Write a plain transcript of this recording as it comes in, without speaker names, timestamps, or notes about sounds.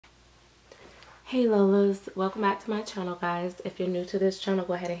Hey Lolas, welcome back to my channel, guys. If you're new to this channel,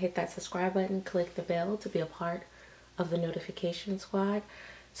 go ahead and hit that subscribe button, click the bell to be a part of the notification squad.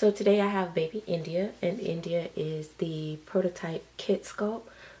 So today I have baby India, and India is the prototype kit sculpt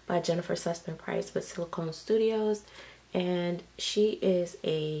by Jennifer Sussman Price with Silicone Studios, and she is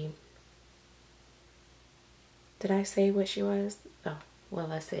a, did I say what she was? Oh, well,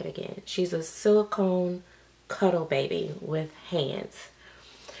 let's say it again. She's a silicone cuddle baby with hands.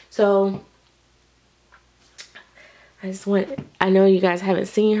 So I know you guys haven't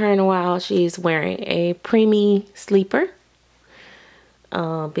seen her in a while. She's wearing a preemie sleeper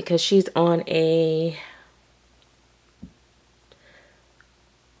because she's on a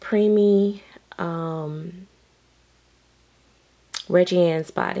preemie Reggie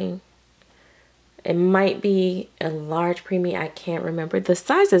Ann's body. It might be a large preemie, I can't remember. The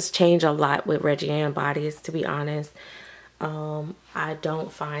sizes change a lot with Reggie Ann bodies, to be honest. I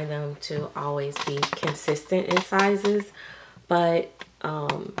don't find them to always be consistent in sizes, but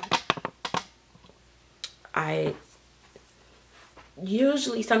I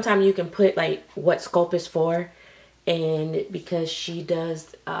usually, sometimes you can put like what scope is for, and because she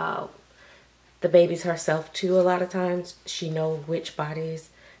does the babies herself too, a lot of times she know which bodies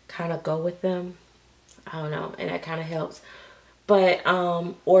kind of go with them. I don't know, and that kind of helps. But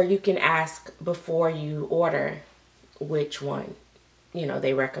or you can ask before you order which one, you know,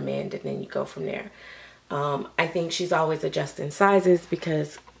 they recommend, and then you go from there. I think she's always adjusting sizes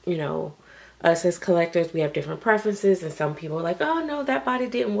because, you know, us as collectors, we have different preferences, and some people are like, oh no, that body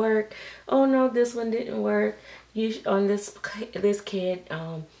didn't work. Oh no, this one didn't work. On this kid,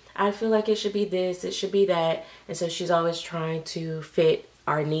 I feel like it should be this, it should be that. And so she's always trying to fit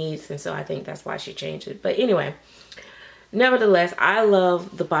our needs, and so I think that's why she changed it. But anyway, nevertheless, I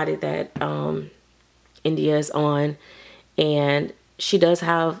love the body that India is on, and she does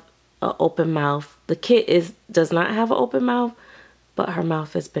have an open mouth. The kit does not have an open mouth, but her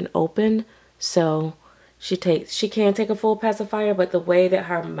mouth has been opened, so she can take a full pacifier, but the way that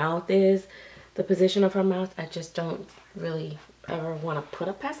her mouth is, the position of her mouth, I just don't really ever want to put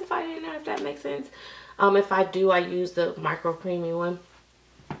a pacifier in there, if that makes sense. If I do, I use the micro preemie one.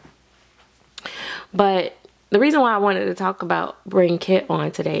 But the reason why I wanted to bring Kit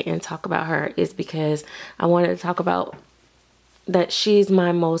on today and talk about her is because I wanted to talk about that she's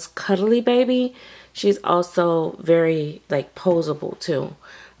my most cuddly baby. She's also very like poseable too.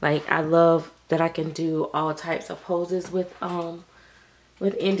 Like, I love that I can do all types of poses with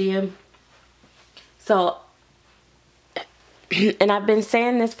India. So, and I've been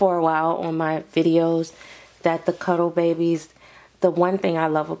saying this for a while on my videos, that the cuddle babies, the one thing I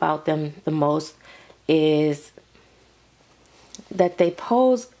love about them the most is that they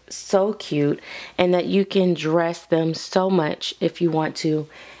pose so cute, and that you can dress them so much if you want to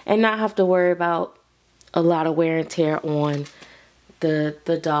and not have to worry about a lot of wear and tear on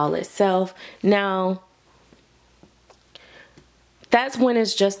the doll itself. Now, that's when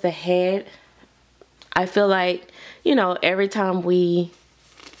it's just the head. I feel like, you know, every time they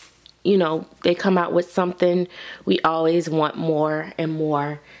come out with something, we always want more and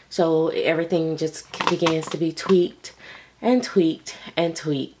more. So everything just begins to be tweaked and tweaked and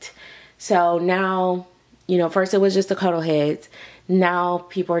tweaked. So now, you know, first it was just the cuddle heads. Now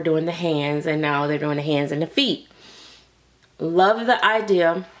people are doing the hands, and now they're doing the hands and the feet. Love the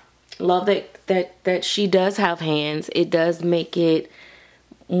idea. Love that she does have hands. It does make it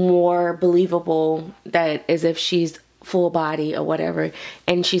more believable, that as if she's full body or whatever,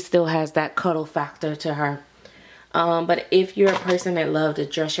 and she still has that cuddle factor to her. But if you're a person that loves to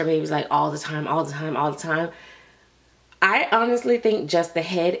dress your babies like all the time, I honestly think just the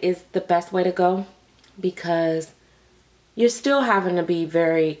head is the best way to go, because you're still having to be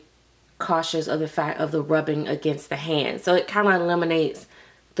very cautious of the fact of the rubbing against the hand. So it kind of eliminates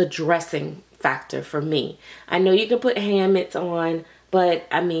the dressing factor for me. I know you can put hand mitts on, but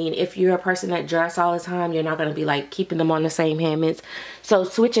I mean, if you're a person that dress all the time, you're not going to be like keeping them on the same hand mitts. So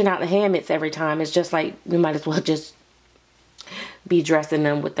switching out the hand mitts every time is just like, you might as well just be dressing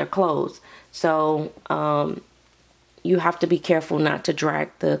them with their clothes. So you have to be careful not to drag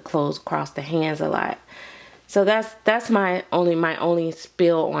the clothes across the hands a lot. So that's my only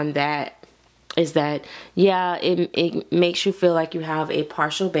spill on that, is that, yeah, it makes you feel like you have a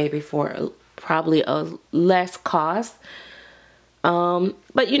partial baby for probably a less cost.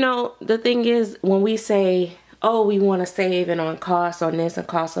 But you know, the thing is, when we say, oh, we want to save and on costs on this and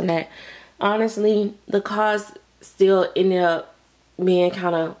costs on that, honestly, the costs still end up being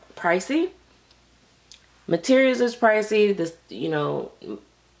kind of pricey. Materials is pricey. This, you know,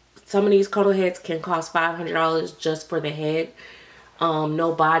 some of these cuddle heads can cost $500 just for the head.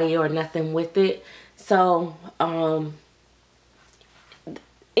 no body or nothing with it. So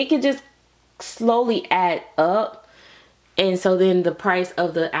it could just slowly add up. And so then the price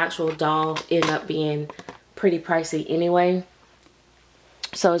of the actual doll end up being pretty pricey anyway.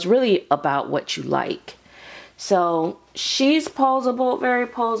 So it's really about what you like. So she's posable, very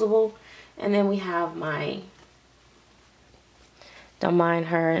posable. And then we have my, don't mind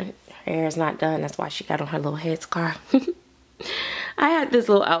her hair is not done. That's why she got on her little headscarf. I had this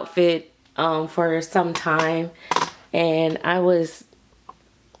little outfit for some time. And I was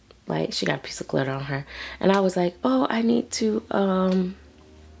like, she got a piece of glitter on her. And I was like, oh, I need to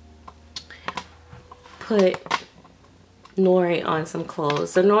put Nori on some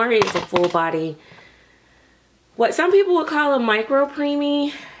clothes. So Nori is a full body, what some people would call a micro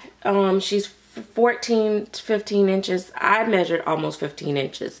preemie. She's 14 to 15 inches. I measured almost 15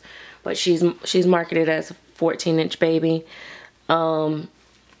 inches, but she's marketed as a 14-inch baby. And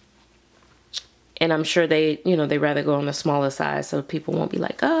I'm sure they, you know, they rather go on the smaller size so people won't be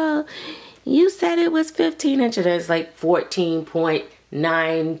like, oh, you said it was 15 inches. It's like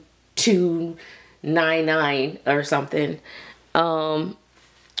 14.9299 or something.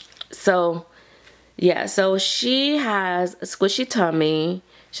 So yeah, so she has a squishy tummy.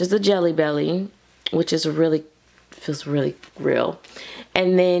 She has a jelly belly, which is really, feels really real.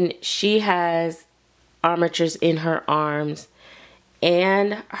 And then she has armatures in her arms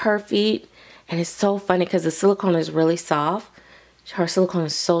and her feet. And it's so funny because the silicone is really soft. Her silicone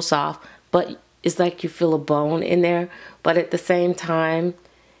is so soft, but it's like you feel a bone in there. But at the same time,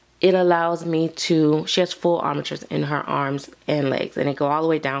 it allows me to, she has full armatures in her arms and legs, and it go all the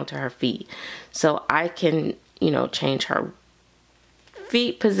way down to her feet. So I can, you know, change her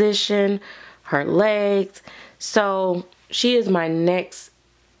feet position, her legs. So she is my next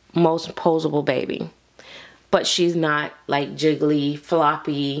most posable baby. But she's not like jiggly,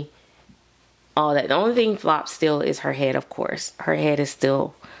 floppy, all that. The only thing flops still is her head, of course. Her head is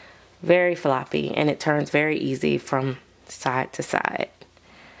still very floppy, and it turns very easy from side to side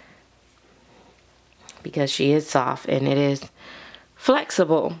because she is soft and it is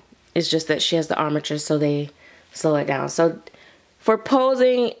flexible. It's just that she has the armatures, so they slow it down. So for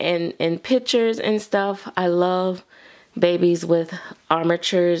posing and pictures and stuff, I love babies with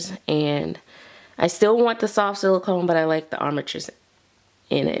armatures, and I still want the soft silicone, but I like the armatures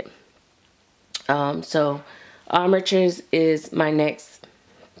in it. So armatures is my next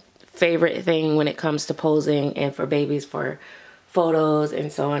favorite thing when it comes to posing and for babies for photos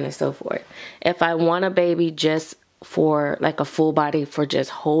and so on and so forth. If I want a baby just for like a full body for just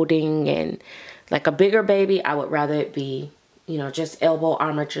holding and like a bigger baby, I would rather it be, you know, just elbow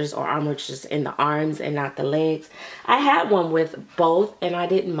armatures or armatures in the arms and not the legs. I had one with both and I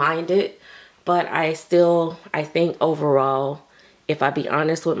didn't mind it, but I think overall, if I be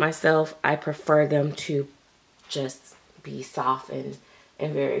honest with myself, I prefer them to just be soft and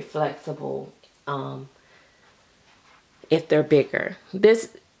very flexible if they're bigger.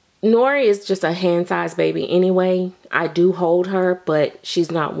 This Nori is just a hand-sized baby anyway. I do hold her, but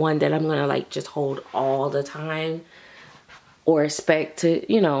she's not one that I'm gonna like just hold all the time or expect to,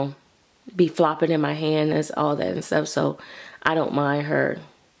 you know, be flopping in my hand and all that and stuff. So I don't mind her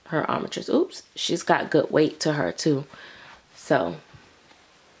armatures. Oops, she's got good weight to her too. So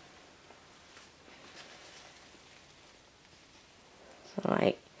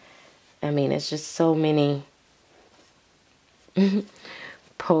like, I mean, it's just so many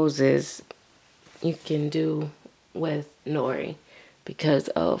poses you can do with Nori because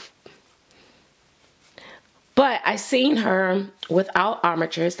of, but I seen her without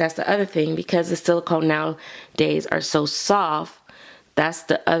armatures. That's the other thing, because the silicone nowadays are so soft. That's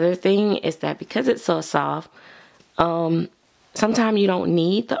the other thing, is that because it's so soft, sometimes you don't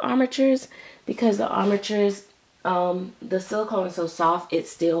need the armatures, because the armatures, the silicone is so soft, it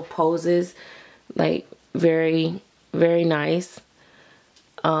still poses like very, very nice.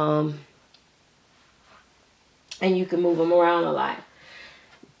 And you can move them around a lot.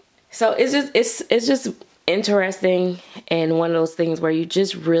 So it's just interesting, and one of those things where you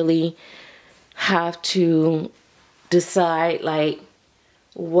just really have to decide like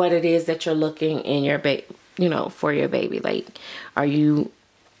what it is that you're looking in your baby, you know, for your baby. Like, are you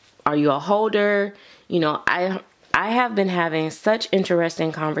a holder? You know, I have been having such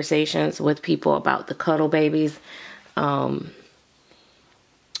interesting conversations with people about the cuddle babies.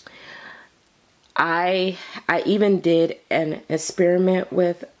 I even did an experiment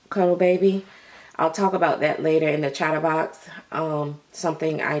with cuddle baby. I'll talk about that later in the Chatterbox.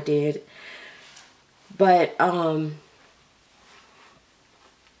 Something I did, but a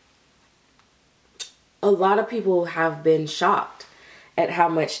lot of people have been shocked at how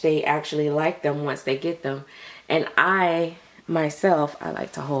much they actually like them once they get them. And I myself, I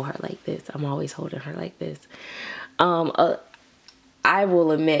like to hold her like this. I'm always holding her like this. I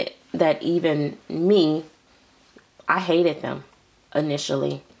will admit that even me, I hated them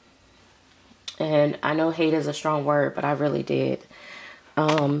initially. And I know hate is a strong word, but I really did.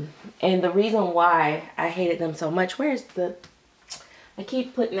 And the reason why I hated them so much, I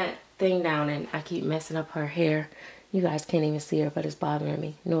keep putting that thing down and I keep messing up her hair. You guys can't even see her, but it's bothering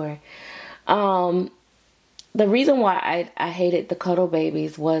me. Nor. The reason why I hated the cuddle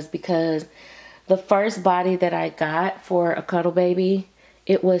babies was because the first body that I got for a cuddle baby,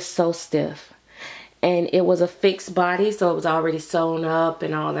 it was so stiff. And it was a fixed body, so it was already sewn up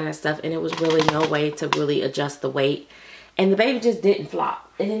and all that stuff. And it was really no way to really adjust the weight. And the baby just didn't flop.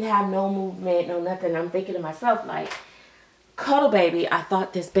 It didn't have no movement, no nothing. I'm thinking to myself, like, cuddle baby, I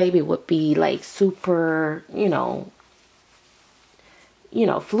thought this baby would be like super, you know,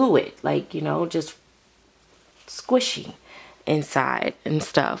 fluid. Like, just squishy inside and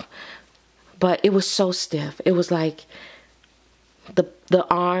stuff. But it was so stiff. It was like the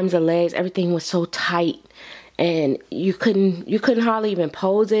arms, the legs, everything was so tight, and you couldn't hardly even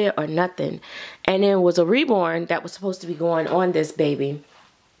pose it or nothing. And there was a reborn that was supposed to be going on this baby,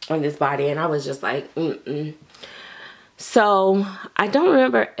 on this body, and I was just like, So I don't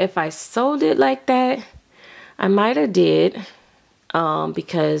remember if I sold it like that. I might have did,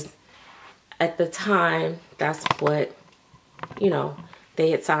 because at the time that's what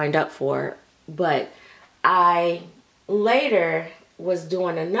they had signed up for. But I later was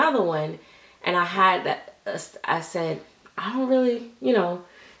doing another one, and I said, I don't really,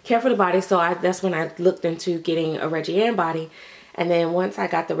 care for the body. So that's when I looked into getting a Reggie Ann body. And then once I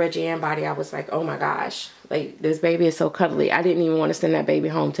got the Reggie Ann body, I was like, oh my gosh, like, this baby is so cuddly. I didn't even want to send that baby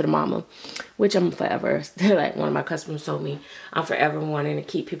home to the mama, which I'm forever, like one of my customers told me, I'm forever wanting to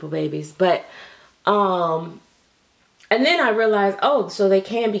keep people babies. But, and then I realized, oh, so they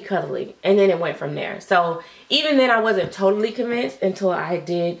can be cuddly. And then it went from there. So even then I wasn't totally convinced until I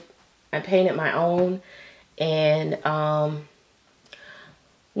painted my own. And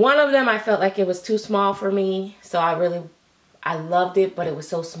one of them I felt like it was too small for me. So I loved it, but it was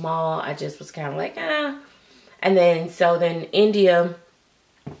so small. I just was kind of like, ah. And then, India,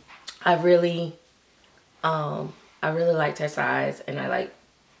 I really liked her size, and I liked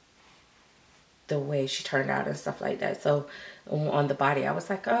the way she turned out and stuff like that. So on the body, I was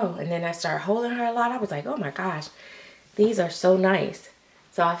like, oh. And then I started holding her a lot. I was like, oh my gosh, these are so nice.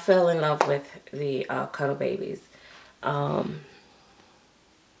 So I fell in love with the cuddle babies. Like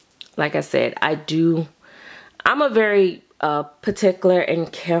I said, I'm a very particular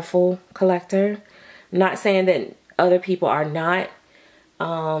and careful collector. Not saying that other people are not,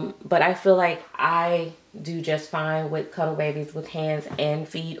 but I feel like I do just fine with cuddle babies with hands and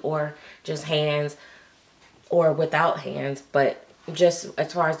feet, or just hands or without hands. But just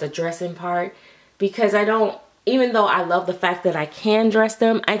as far as the dressing part, because even though I love the fact that I can dress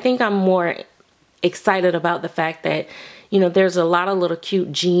them, I think I'm more excited about the fact that, there's a lot of little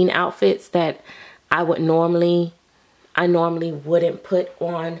cute jean outfits that I normally wouldn't put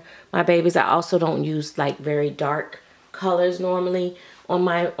on my babies. I also don't use like very dark colors normally on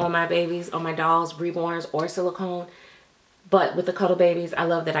my babies, on my dolls, reborns, or silicone. But with the cuddle babies, I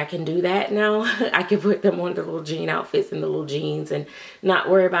love that I can do that now. I can put them on the little jean outfits and the little jeans and not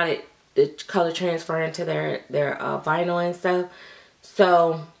worry about the color transferring to their vinyl and stuff.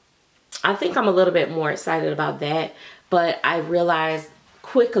 So I think I'm a little bit more excited about that. But I realized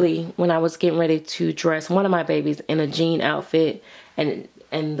quickly when I was getting ready to dress one of my babies in a jean outfit, and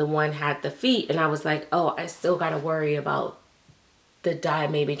the one had the feet, and I was like, oh, I still got to worry about the dye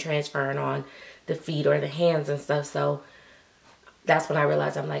maybe transferring on the feet or the hands and stuff. So that's when I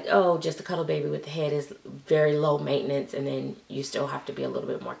realized, I'm like, oh, just a cuddle baby with the head is very low maintenance, and then you still have to be a little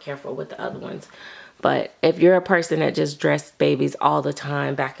bit more careful with the other ones. But if you're a person that just dresses babies all the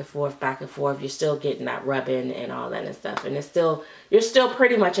time, back and forth, you're still getting that rubbing and all that and stuff. And you're still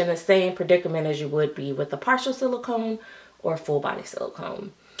pretty much in the same predicament as you would be with a partial silicone or full body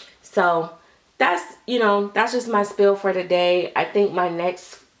silicone. So that's just my spiel for today. I think my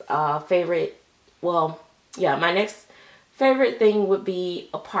next favorite thing would be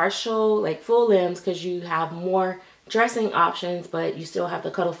a partial, like full limbs, because you have more dressing options, but you still have the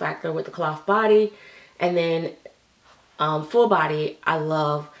cuddle factor with the cloth body. And then full body I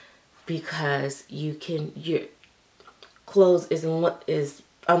love because your clothes is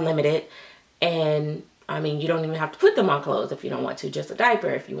unlimited, and I mean, you don't even have to put them on clothes if you don't want to, just a diaper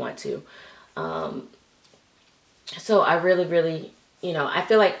if you want to. So I really, I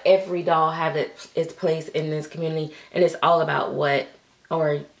feel like every doll has its place in this community, and it's all about what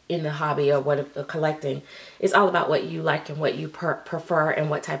or in the hobby or what collecting. It's all about what you like and what you prefer and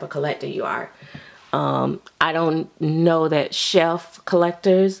what type of collector you are. I don't know that shelf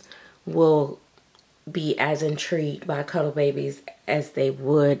collectors will be as intrigued by cuddle babies as they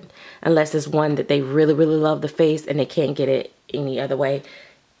would unless it's one that they really, really love the face and they can't get it any other way,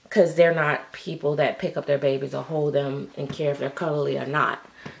 because they're not people that pick up their babies or hold them and care if they're cuddly or not.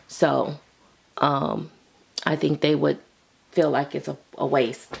 So I think they would feel like it's a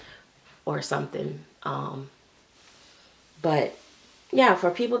waste or something. But yeah,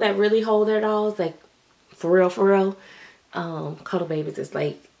 for people that really hold their dolls, like for real, cuddle babies is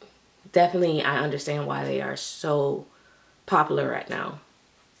like, definitely I understand why they are so popular right now.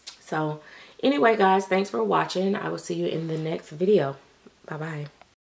 So anyway, guys, thanks for watching. I will see you in the next video. Bye-bye.